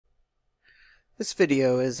This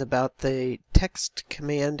video is about the text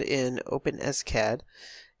command in OpenSCAD,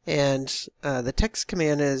 and the text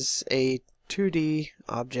command is a 2D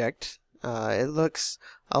object. It looks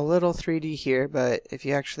a little 3D here, but if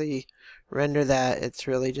you actually render that, it's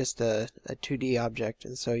really just a 2D object,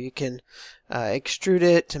 and so you can extrude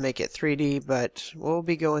it to make it 3D, but we'll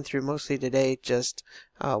be going through mostly today just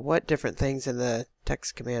what different things in the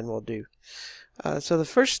text command will do. So the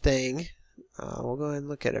first thing, we'll go ahead and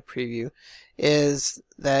look at a preview, is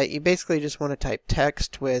that you basically just want to type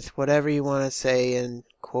text with whatever you want to say in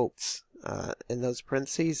quotes in those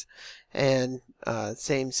parentheses, and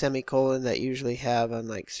same semicolon that you usually have on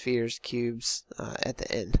like spheres, cubes at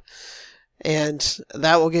the end. And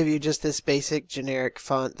that will give you just this basic generic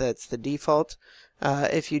font that's the default.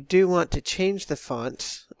 If you do want to change the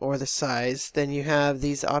font or the size, then you have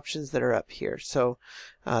these options that are up here. So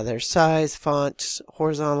there's size, font,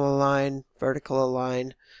 horizontal align, vertical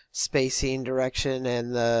align, spacing, direction,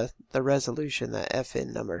 and the resolution, that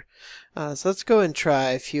FN number. So let's go and try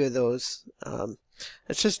a few of those.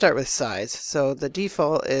 Let's just start with size. So the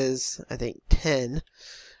default is, I think, 10.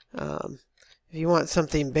 If you want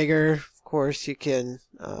something bigger, of course, you can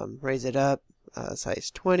raise it up,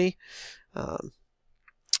 size 20.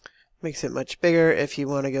 Makes it much bigger. If you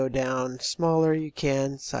want to go down smaller, you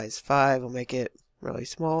can. Size 5 will make it really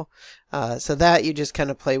small. So that you just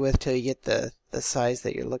kind of play with till you get the size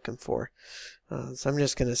that you're looking for. So I'm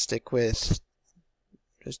just going to stick with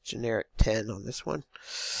just generic 10 on this one.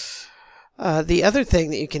 The other thing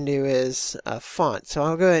that you can do is font. So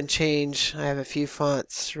I'll go ahead and change. I have a few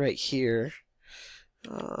fonts right here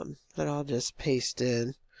that I'll just paste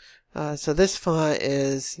in. So this font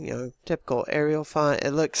is, typical Arial font.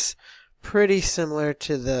 It looks pretty similar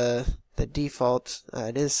to the default.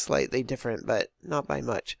 It is slightly different, but not by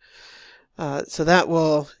much. So that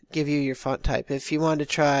will give you your font type. If you want to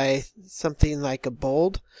try something like a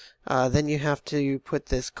bold, then you have to put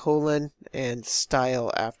this colon and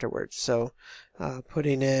style afterwards. So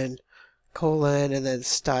putting in colon and then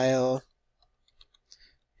style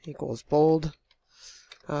equals bold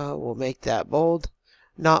will make that bold.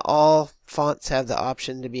 Not all fonts have the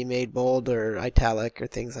option to be made bold or italic or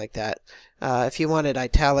things like that. If you wanted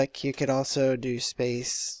italic, you could also do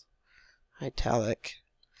space italic,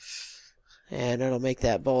 and it'll make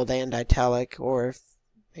that bold and italic. Or if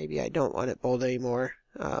maybe I don't want it bold anymore,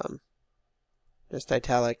 just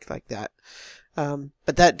italic like that.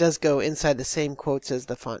 But that does go inside the same quotes as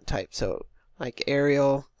the font type. So like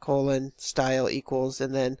Arial, colon, style equals,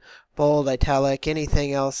 and then bold, italic,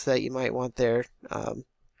 anything else that you might want there,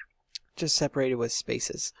 just separated with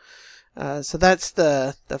spaces. So that's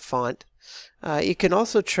the font. You can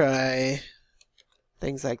also try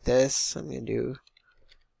things like this. I'm going to do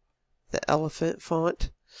the elephant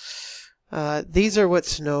font. These are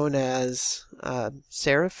what's known as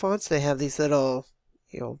serif fonts. They have these little,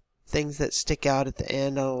 things that stick out at the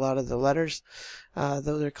end on a lot of the letters.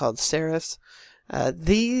 Those are called serifs.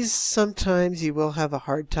 These sometimes you will have a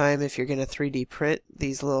hard time if you're going to 3D print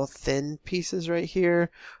these little thin pieces right here,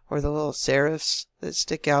 or the little serifs that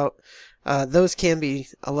stick out. Those can be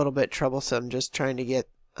a little bit troublesome, just trying to get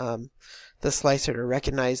the slicer to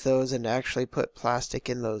recognize those and to actually put plastic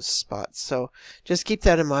in those spots. So just keep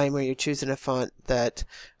that in mind when you're choosing a font, that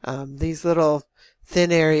these little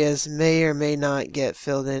thin areas may or may not get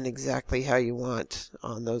filled in exactly how you want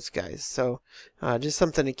on those guys. So just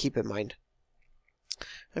something to keep in mind.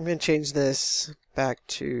 I'm going to change this back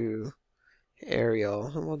to Arial,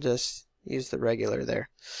 and we'll just use the regular there.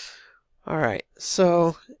 Alright,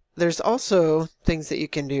 so there's also things that you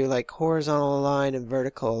can do like horizontal align and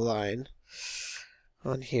vertical align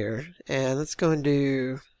on here. And let's go and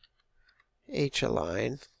do H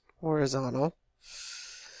align, horizontal.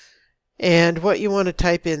 And what you want to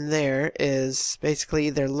type in there is basically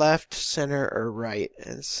either left, center, or right.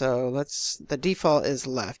 And so the default is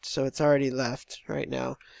left, so it's already left right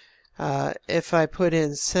now. If I put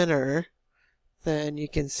in center, then you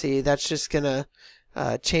can see that's just going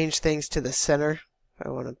to change things to the center. If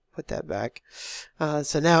I want to put that back.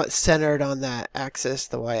 So now it's centered on that axis,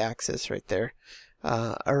 the y-axis right there,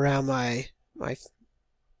 around my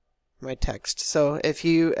text. So if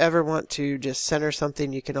you ever want to just center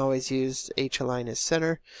something, you can always use H align as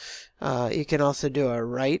center. You can also do a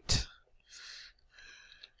right,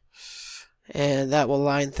 and that will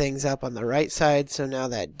line things up on the right side. So now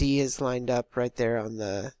that D is lined up right there on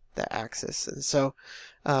the axis. And so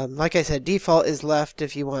like I said, default is left.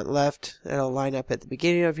 If you want left, it'll line up at the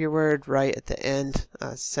beginning of your word, right at the end,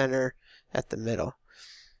 center at the middle.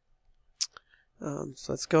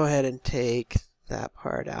 So let's go ahead and take that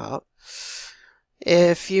part out.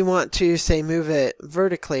 If you want to, say, move it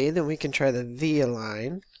vertically, then we can try the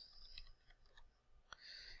V-align.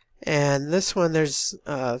 And this one, there's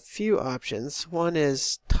a few options. One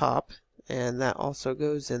is top, and that also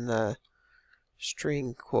goes in the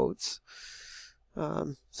string quotes.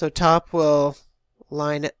 So top will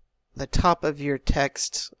line the top of your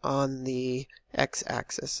text on the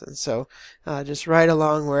x-axis, and so just right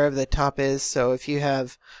along wherever the top is. So if you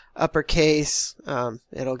have uppercase,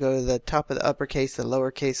 it'll go to the top of the uppercase, the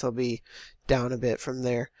lowercase will be down a bit from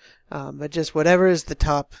there. But just whatever is the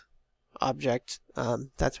top object,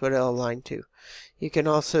 that's what it'll align to. You can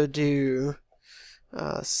also do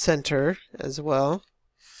center as well,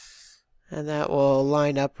 and that will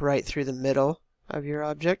line up right through the middle of your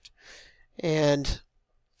object. And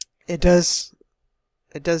it does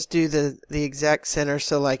do the exact center,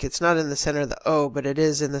 so like it's not in the center of the O, but it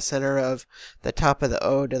is in the center of the top of the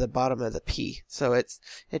O to the bottom of the P. So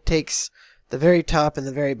it takes the very top and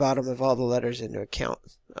the very bottom of all the letters into account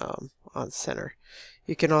on center.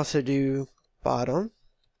 You can also do bottom.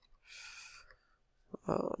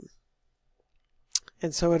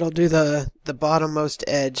 And so it'll do the bottommost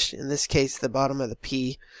edge, in this case the bottom of the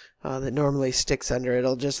P that normally sticks under.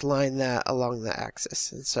 It'll just line that along the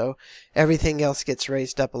axis. And so everything else gets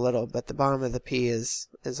raised up a little, but the bottom of the P is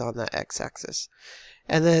on the x-axis.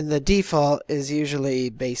 And then the default is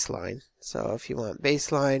usually baseline. So if you want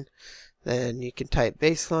baseline, then you can type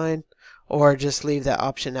baseline, or just leave that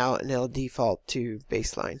option out and it'll default to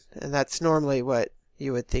baseline. And that's normally what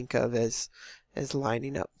you would think of as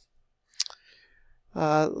lining up.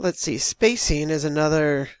 Let's see, spacing is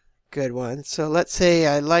another good one. So let's say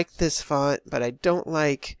I like this font, but I don't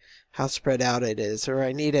like how spread out it is, or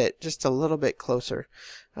I need it just a little bit closer.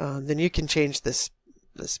 Then you can change the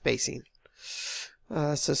spacing.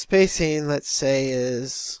 So spacing, let's say,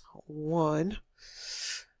 is 1.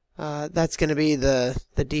 That's going to be the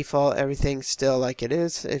default, everything's still like it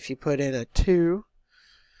is. If you put in a 2,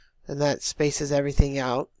 then that spaces everything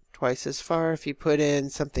out twice as far. If you put in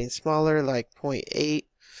something smaller like 0.8,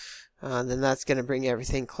 then that's going to bring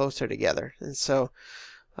everything closer together. And so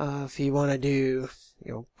if you want to do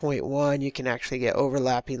 0.1, you can actually get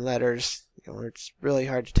overlapping letters. It's really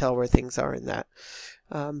hard to tell where things are in that.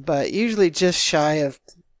 But usually just shy of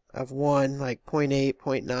 1, like 0.8,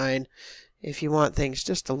 0.9, if you want things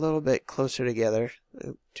just a little bit closer together,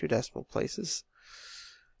 2 decimal places.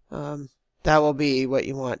 That will be what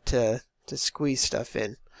you want to squeeze stuff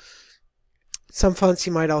in. Some fonts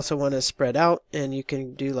you might also want to spread out, and you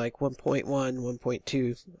can do like 1.1,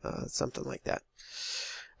 1.2, something like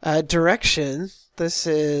that. Direction, this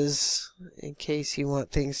is in case you want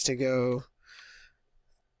things to go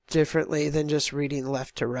differently than just reading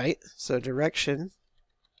left to right. So direction,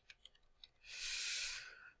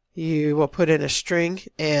 you will put in a string,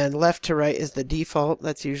 and left to right is the default.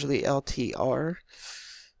 That's usually LTR,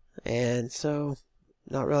 and so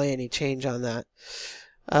not really any change on that.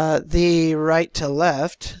 The right to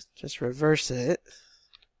left, just reverse it,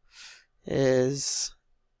 is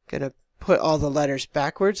going to put all the letters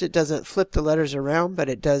backwards. It doesn't flip the letters around, but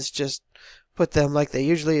it does just put them like they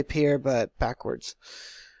usually appear, but backwards.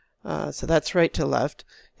 So that's right to left.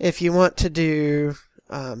 If you want to do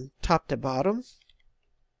top to bottom,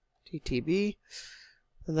 TTB,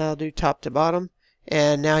 and that'll do top to bottom.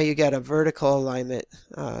 And now you got a vertical alignment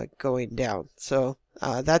going down. So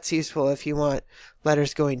that's useful if you want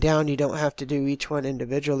letters going down. You don't have to do each one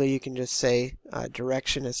individually. You can just say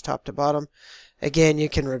direction is top to bottom. Again, you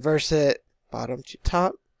can reverse it bottom to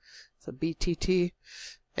top, so BTT,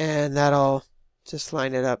 and that'll just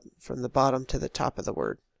line it up from the bottom to the top of the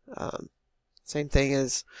word. Same thing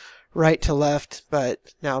as right to left,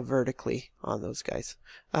 but now vertically on those guys.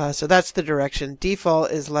 So that's the direction.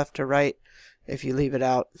 Default is left to right. If you leave it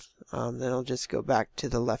out, then it'll just go back to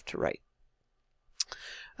the left to right.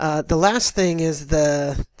 The last thing is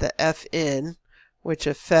the FN, which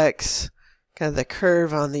affects kind of the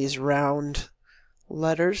curve on these round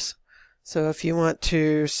letters. So if you want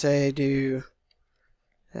to, say, do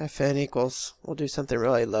FN equals, we'll do something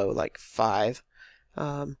really low, like 5,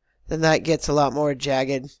 then that gets a lot more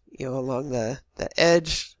jagged, along the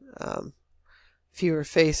edge, fewer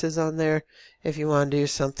faces on there. If you want to do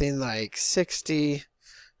something like 60,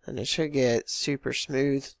 then it should get super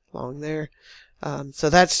smooth along there. So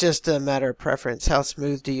that's just a matter of preference. How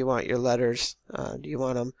smooth do you want your letters? Do you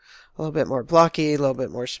want them a little bit more blocky, a little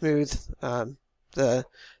bit more smooth? The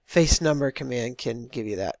face number command can give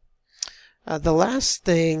you that. The last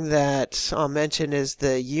thing that I'll mention is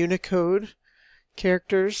the Unicode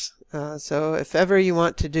characters. So if ever you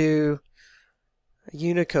want to do a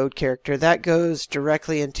Unicode character, that goes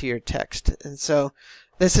directly into your text. And so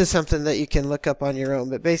This is something that you can look up on your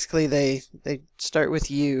own, but basically they start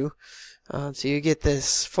with U. So you get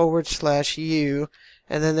this /U,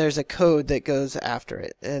 and then there's a code that goes after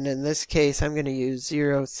it. And in this case, I'm going to use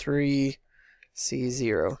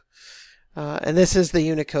 03C0. And this is the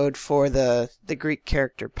Unicode for the Greek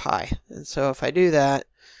character pi. And so if I do that,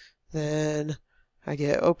 then I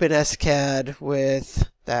get OpenSCAD with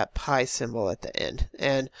that pi symbol at the end.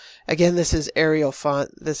 And again, this is Arial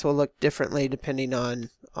font. This will look differently depending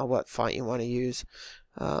on what font you want to use.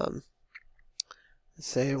 Let's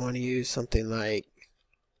say I want to use something like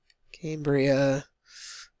Cambria.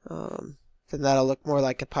 Then that'll look more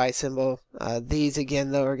like a pi symbol. These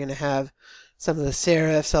again though are going to have some of the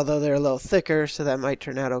serifs, although they're a little thicker, so that might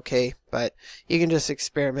turn out okay. But you can just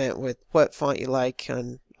experiment with what font you like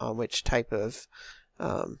on which type of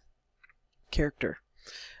character.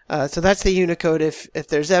 So that's the Unicode. If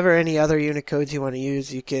there's ever any other Unicodes you want to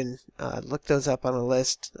use, you can look those up on a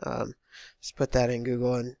list. Just put that in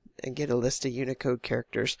Google and get a list of Unicode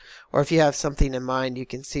characters. Or if you have something in mind, you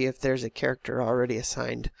can see if there's a character already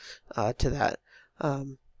assigned to that.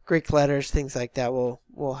 Greek letters, things like that,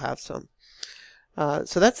 will have some.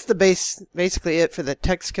 So that's basically it for the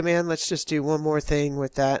text command. Let's just do one more thing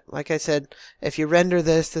with that. Like I said, if you render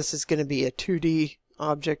this is going to be a 2D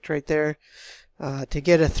object right there. To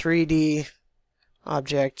get a 3D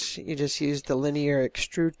object, you just use the linear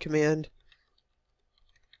extrude command,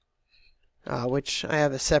 which I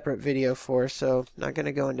have a separate video for, so not going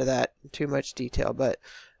to go into that in too much detail, but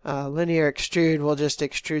linear extrude will just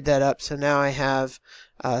extrude that up. So now I have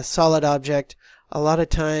a solid object. A lot of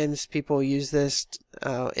times people use this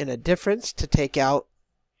in a difference to take out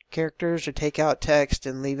characters or take out text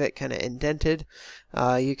and leave it kind of indented.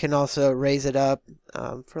 You can also raise it up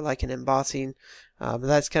for like an embossing, but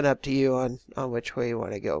that's kind of up to you on which way you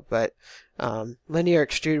want to go. But linear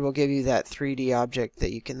extrude will give you that 3D object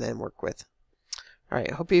that you can then work with.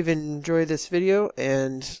 Alright, I hope you've enjoyed this video,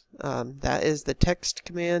 and that is the text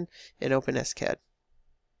command in OpenSCAD.